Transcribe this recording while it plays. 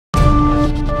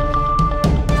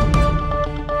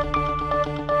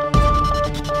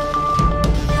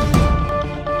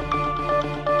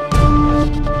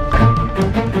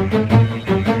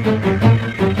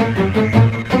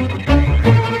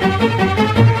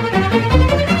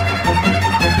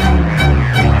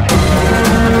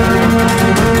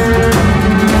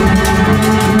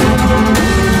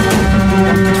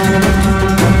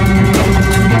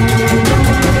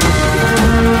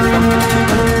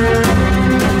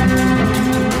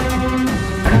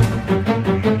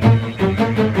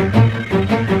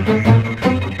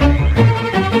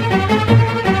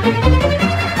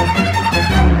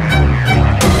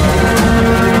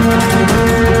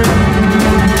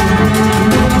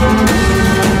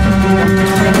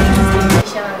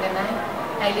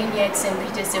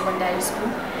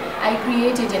I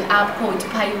created an app called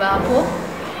Paivapo.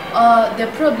 The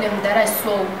problem that I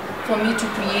saw for me to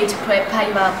create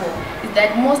Paivapo is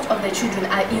that most of the children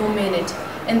are ill-mannered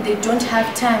and they don't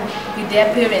have time with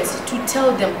their parents to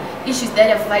tell them issues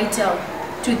that are vital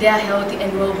to their health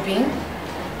and well-being.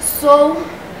 So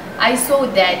I saw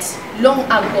that long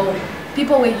ago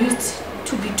people were used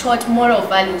to be taught moral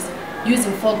values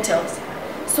using folktales.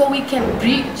 So we can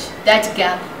bridge that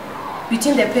gap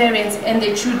between the parents and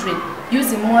the children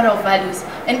using moral values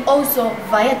and also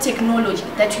via technology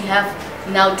that we have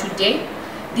now today.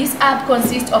 This app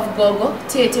consists of Gogo,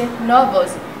 Tete,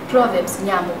 novels, proverbs,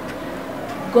 Nyambo.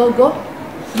 Gogo,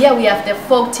 here we have the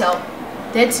folktale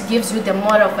that gives you the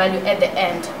moral value at the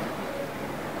end.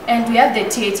 And we have the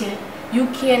Tete. You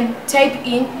can type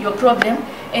in your problem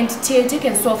and Tete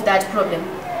can solve that problem.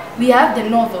 We have the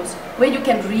novels where you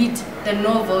can read the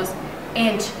novels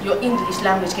and your English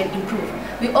language can improve.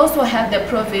 We also have the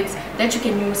proverbs that you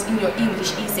can use in your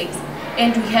English essays.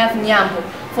 And we have Nyambo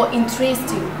for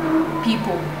interesting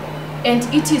people. And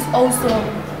it is also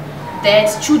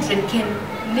that children can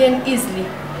learn easily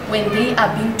when they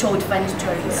are being told funny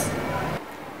stories.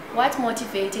 What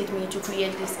motivated me to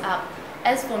create this app?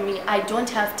 As for me, I don't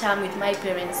have time with my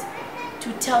parents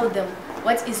to tell them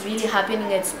what is really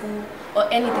happening at school or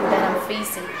anything that I'm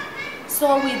facing.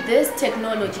 So with this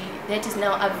technology that is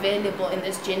now available in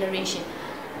this generation,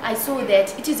 I saw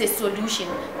that it is a solution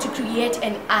to create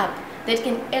an app that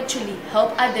can actually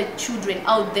help other children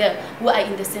out there who are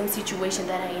in the same situation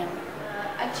that I am.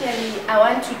 Actually, I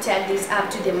want to take this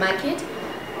app to the market,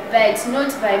 but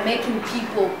not by making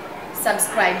people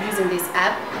subscribe using this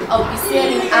app. I'll be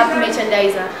selling app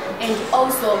merchandiser and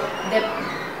also the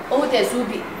authors will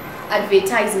be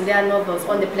advertising their novels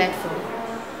on the platform.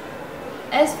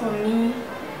 As for me,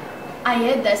 I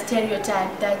had that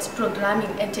stereotype that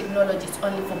programming and technology is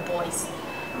only for boys.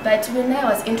 But when I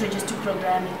was introduced to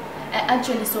programming, I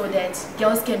actually saw that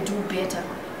girls can do better.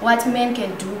 What men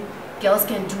can do, girls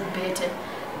can do better.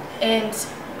 And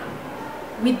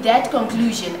with that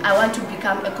conclusion, I want to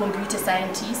become a computer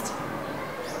scientist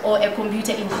or a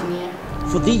computer engineer.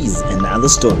 For these and other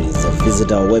stories,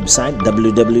 visit our website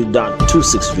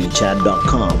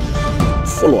www.263chat.com.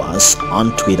 Follow us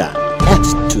on Twitter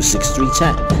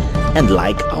 @263chat and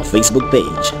like our Facebook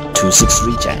page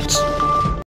 263chat.